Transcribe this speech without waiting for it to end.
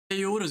Hey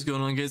yo, what is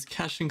going on guys,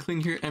 Cash and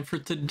Clean here, and for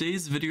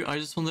today's video I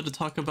just wanted to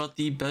talk about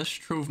the best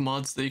Trove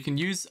mods that you can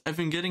use. I've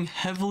been getting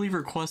heavily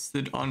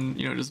requested on,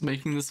 just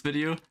making this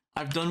video.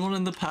 I've done one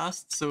in the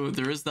past, so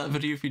there is that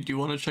video if you do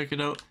want to check it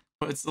out,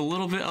 but it's a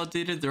little bit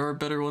outdated. There are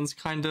better ones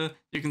kinda.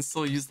 You can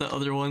still use that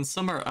other one.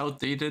 Some are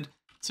outdated,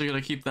 so you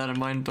gotta keep that in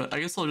mind, but I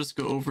guess I'll just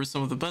go over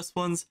some of the best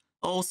ones.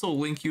 I'll also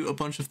link you a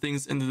bunch of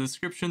things in the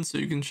description so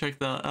you can check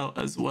that out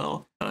as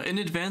well. In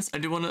advance, I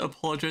do want to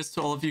apologize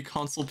to all of you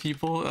console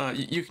people.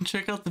 You can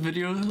check out the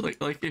video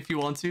like if you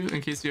want to,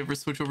 in case you ever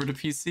switch over to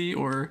PC,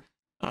 or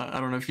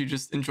I don't know if you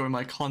just enjoy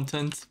my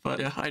content.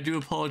 But yeah, I do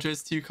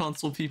apologize to you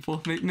console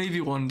people.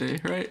 Maybe one day,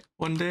 right?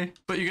 One day.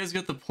 But you guys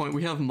get the point.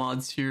 We have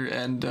mods here,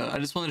 and I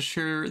just want to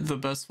share the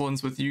best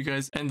ones with you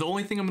guys. And the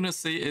only thing I'm going to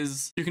say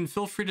is you can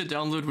feel free to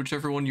download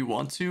whichever one you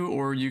want to,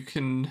 or you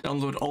can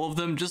download all of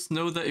them. Just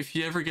know that if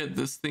you ever get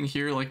this thing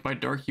here, like my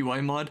dark UI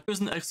mod,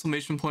 there's an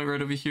exclamation point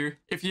right over here.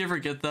 If you ever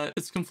get that,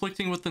 it's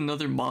conflicting with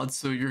another mod,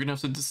 so you're gonna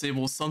have to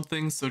disable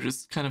something. So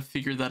just kind of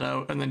figure that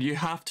out, and then you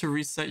have to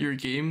reset your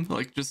game,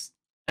 like just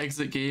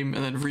exit game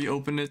and then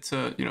reopen it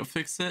to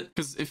fix it.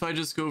 Because if I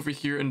just go over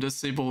here and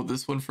disable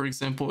this one, for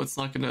example, it's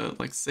not gonna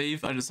like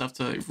save. I just have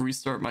to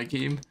restart my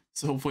game.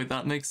 So hopefully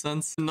that makes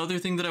sense. Another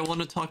thing that I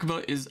want to talk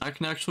about is I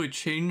can actually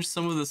change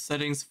some of the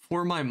settings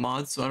for my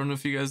mods. So I don't know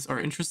if you guys are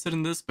interested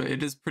in this, but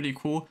it is pretty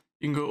cool.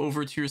 You can go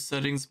over to your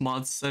settings,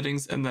 mods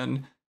settings, and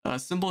then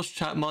Symbols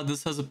Chat mod.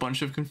 This has a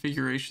bunch of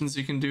configurations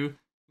you can do.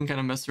 You can kind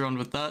of mess around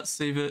with that,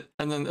 save it,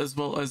 and then as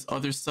well as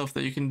other stuff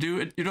that you can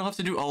do. You don't have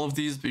to do all of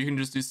these, but you can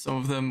just do some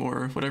of them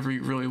or whatever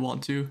you really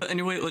want to. But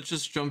anyway, let's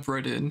just jump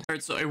right in. All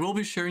right, so I will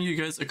be sharing you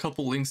guys a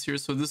couple links here.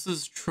 So this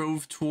is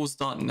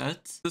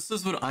trovetools.net. This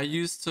is what I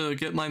use to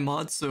get my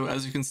mods. So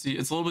as you can see,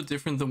 it's a little bit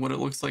different than what it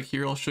looks like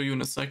here. I'll show you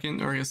in a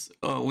second, or I guess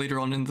later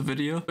on in the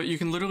video. But you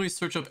can literally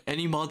search up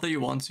any mod that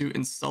you want to,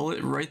 install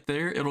it right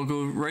there. It'll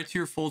go right to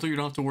your folder. You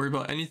don't have to worry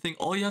about anything.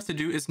 All you have to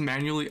do is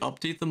manually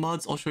update the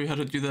mods. I'll show you how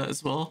to do that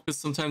as well, because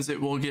sometimes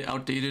it will get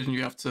outdated and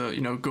you have to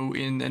go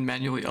in and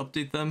manually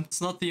update them.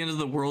 It's not the end of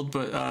the world,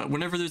 but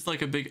whenever there's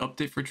like a big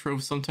update for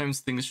Trove, sometimes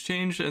things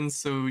change, and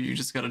so you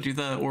just got to do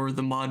that, or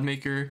the mod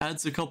maker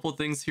adds a couple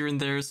things here and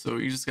there, so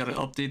you just got to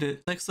update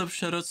it. Next up,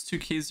 shoutouts to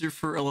Kaiser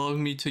for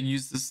allowing me to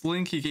use this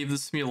link. He gave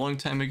this to me a long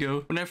time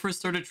ago. When I first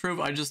started Trove,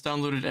 I just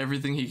downloaded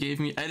everything he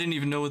gave me. I didn't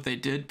even know what they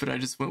did, but I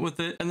just went with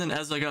it, and then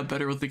as I got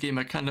better with the game,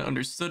 I kind of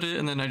understood it,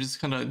 and then I just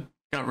kind of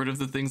got rid of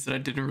the things that I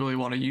didn't really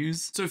want to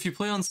use. So if you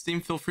play on Steam,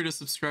 feel free to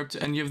subscribe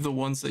to any of the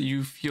ones that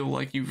you feel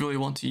like you really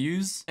want to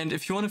use. And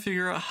if you want to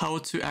figure out how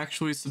to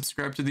actually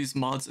subscribe to these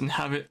mods and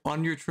have it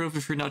on your Trove,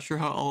 if you're not sure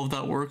how all of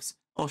that works,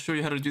 I'll show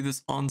you how to do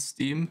this on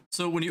Steam.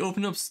 So when you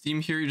open up Steam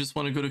here, you just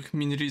want to go to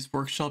Communities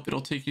Workshop. It'll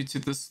take you to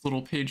this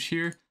little page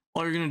here.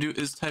 All you're going to do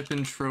is type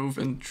in Trove,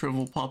 and Trove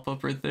will pop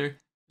up right there.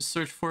 Just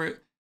search for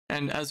it.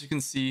 And as you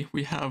can see,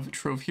 we have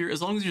Trove here.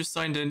 As long as you're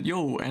signed in,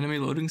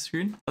 anime loading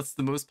screen. That's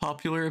the most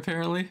popular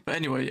apparently. But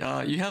anyway,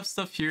 you have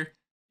stuff here.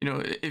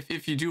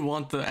 If you do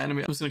want the anime,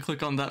 I'm just gonna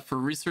click on that for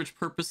research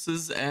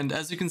purposes. And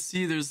as you can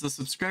see, there's the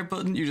subscribe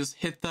button. You just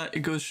hit that,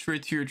 it goes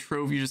straight to your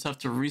Trove. You just have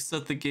to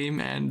reset the game,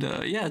 and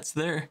yeah, it's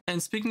there.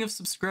 And speaking of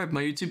subscribe,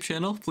 my YouTube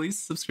channel, please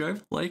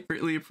subscribe, like,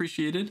 greatly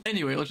appreciated.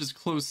 Anyway, let's just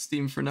close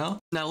Steam for now.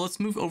 Now let's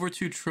move over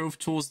to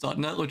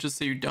trovetools.net. Let's just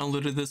say you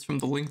downloaded this from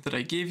the link that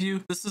I gave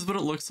you. This is what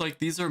it looks like.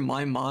 These are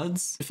my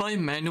mods. If I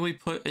manually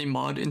put a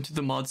mod into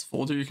the mods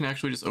folder, you can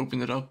actually just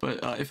open it up.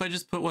 But if I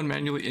just put one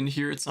manually in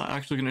here, it's not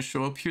actually going to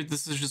show up here.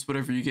 This is just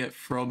whatever you get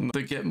from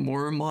the get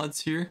more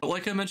mods here. But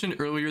like I mentioned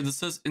earlier, this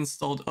says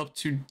installed up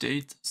to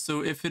date.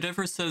 So if it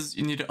ever says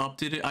you need to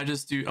update it, I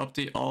just do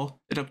update all.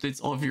 It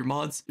updates all of your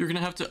mods. You're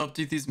gonna have to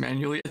update these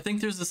manually. I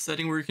think there's a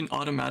setting where you can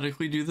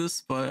automatically do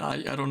this, but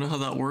I don't know how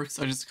that works.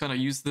 I just kind of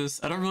use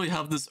this. I don't really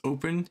have this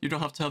open. You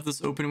don't have to have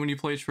this open when you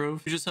play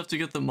Trove. You just have to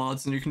get the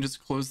mods, and you can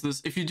just close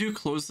this. If you do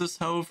close this,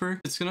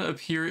 however, it's gonna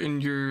appear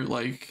in your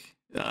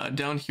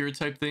down here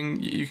type thing.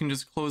 You can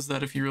just close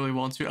that if you really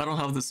want to. I don't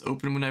have this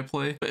open when I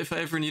play, but if I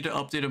ever need to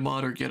update a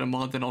mod or get a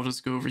mod, then I'll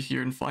just go over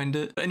here and find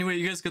it. But anyway,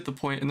 you guys get the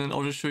point, and then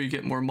I'll just show you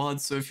get more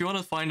mods. So if you want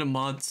to find a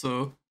mod,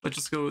 so let's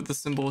just go with the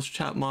Symbols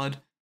Chat mod.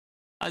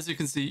 As you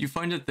can see, you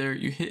find it there,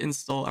 you hit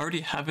install. I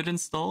already have it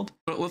installed,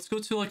 but let's go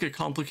to like a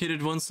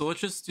complicated one. So let's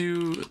just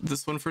do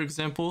this one, for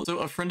example. So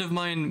a friend of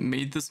mine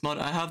made this mod.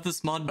 I have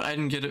this mod, but I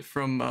didn't get it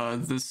from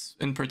this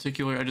in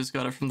particular. I just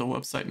got it from the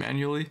website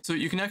manually. So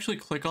you can actually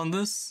click on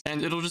this,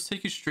 and it'll just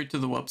take you straight to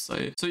the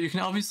website. So you can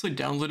obviously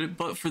download it,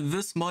 but for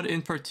this mod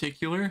in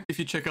particular, if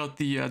you check out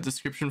the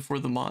description for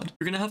the mod,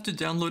 you're gonna have to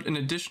download an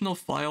additional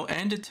file,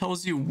 and it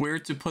tells you where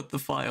to put the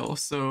file.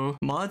 So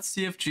mod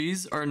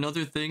Cfgs are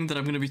another thing that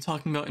I'm going to be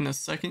talking about in a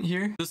second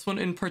here. This one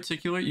in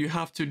particular, you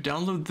have to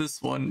download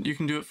this one. You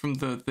can do it from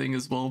the thing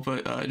as well,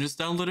 but just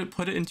download it,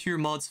 put it into your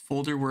mods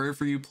folder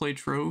wherever you play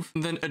Trove.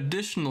 And then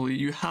additionally,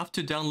 you have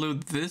to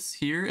download this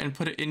here and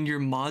put it in your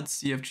mod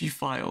CFG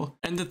file.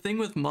 And the thing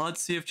with mod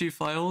CFG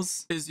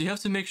files is you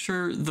have to make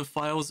sure the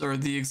files are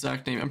the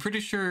exact name. I'm pretty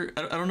sure,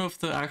 I don't know if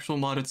the actual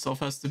mod itself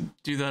has to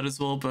do that as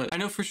well, but I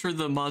know for sure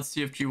the mod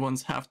CFG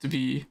ones have to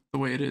be the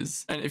way it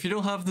is. And if you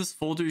don't have this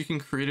folder, you can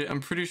create it.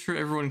 I'm pretty sure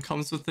everyone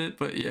comes with it,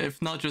 but yeah,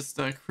 if not, just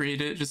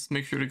create it. Just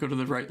make sure to go to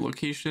the right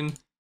location.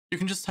 You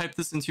can just type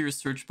this into your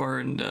search bar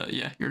and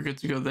yeah, you're good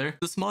to go there.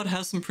 This mod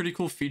has some pretty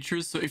cool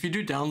features. So if you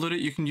do download it,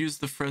 you can use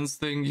the friends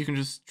thing. You can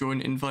just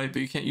join invite,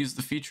 but you can't use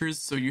the features.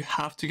 So you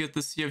have to get the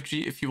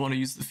CFG if you want to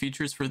use the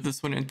features for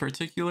this one in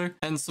particular.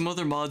 And some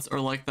other mods are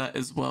like that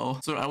as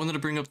well. So I wanted to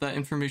bring up that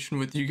information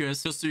with you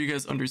guys just so you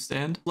guys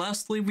understand.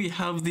 Lastly, we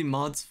have the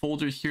mods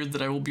folder here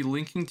that I will be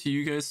linking to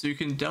you guys. So you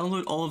can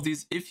download all of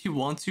these if you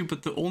want to,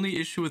 but the only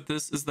issue with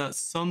this is that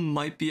some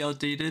might be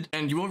outdated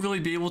and you won't really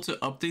be able to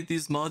update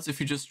these mods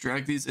if you just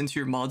drag these into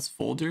your mods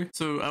folder.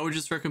 So I would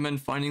just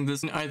recommend finding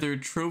this in either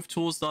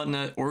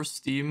trovetools.net or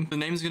Steam. The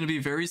name is going to be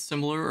very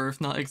similar, or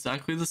if not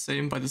exactly the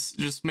same. By this,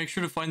 just make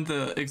sure to find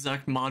the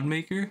exact mod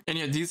maker. And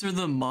yeah, these are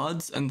the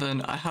mods, and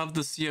then I have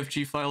the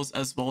CFG files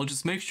as well.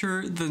 Just make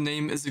sure the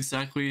name is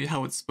exactly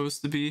how it's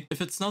supposed to be.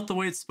 If it's not the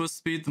way it's supposed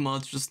to be, the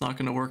mod's just not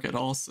going to work at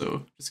all.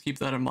 So just keep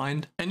that in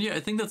mind. And yeah, I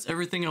think that's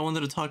everything I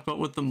wanted to talk about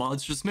with the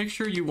mods. Just make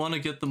sure you want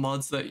to get the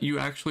mods that you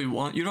actually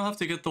want. You don't have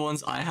to get the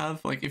ones I have.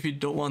 Like if you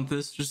don't want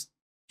this, just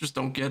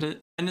don't get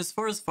it. And as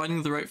far as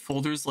finding the right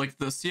folders, like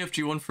the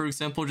CFG one, for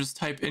example, just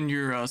type in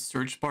your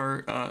search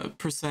bar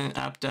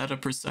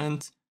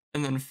 %appdata%,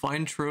 and then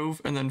find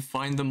Trove, and then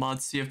find the mod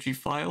CFG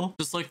file,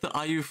 just like the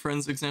IU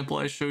friends example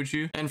I showed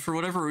you. And for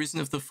whatever reason,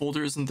 if the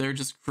folder isn't there,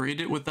 just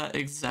create it with that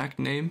exact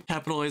name.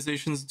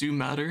 Capitalizations do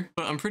matter,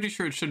 but I'm pretty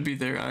sure it should be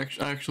there. I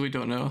actually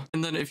don't know.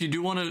 And then if you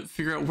do want to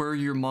figure out where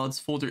your mods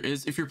folder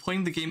is, if you're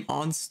playing the game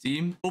on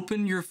Steam,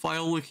 open your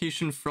file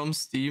location from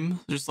Steam.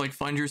 Just like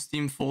find your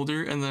Steam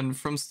folder, and then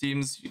from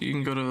Steam's, you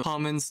can go to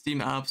Common, Steam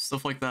apps,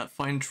 stuff like that,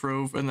 find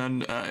Trove, and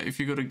then if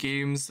you go to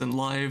games and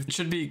live, it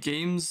should be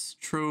games,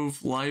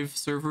 Trove, live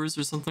server, or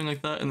something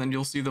like that, and then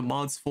you'll see the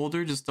mods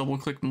folder. Just double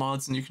click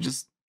mods and you can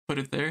just put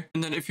it there.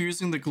 And then if you're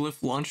using the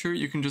glyph launcher,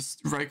 you can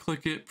just right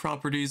click it,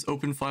 properties,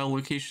 open file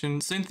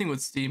location. Same thing with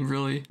Steam,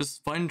 really.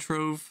 Just find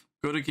Trove,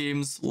 go to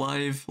games,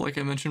 live, like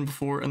I mentioned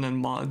before, and then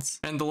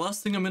mods. And the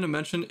last thing I'm going to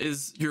mention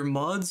is your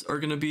mods are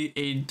going to be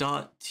a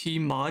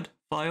 .tmod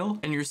file,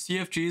 and your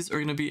CFGs are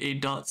going to be a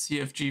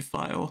 .cfg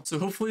file. So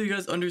hopefully you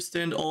guys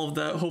understand all of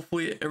that.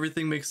 Hopefully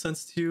everything makes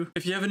sense to you.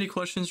 If you have any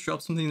questions,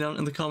 drop something down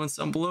in the comments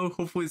down below.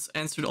 Hopefully this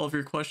answered all of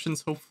your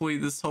questions. Hopefully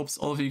this helps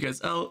all of you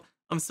guys out.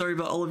 I'm sorry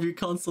about all of you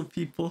console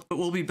people, but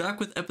we'll be back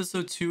with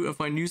episode 2 of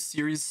my new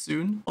series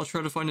soon. I'll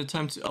try to find a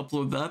time to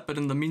upload that, but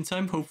in the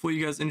meantime, hopefully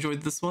you guys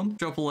enjoyed this one.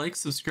 Drop a like,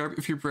 subscribe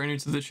if you're brand new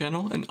to the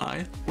channel, and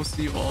I will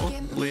see you all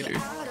later.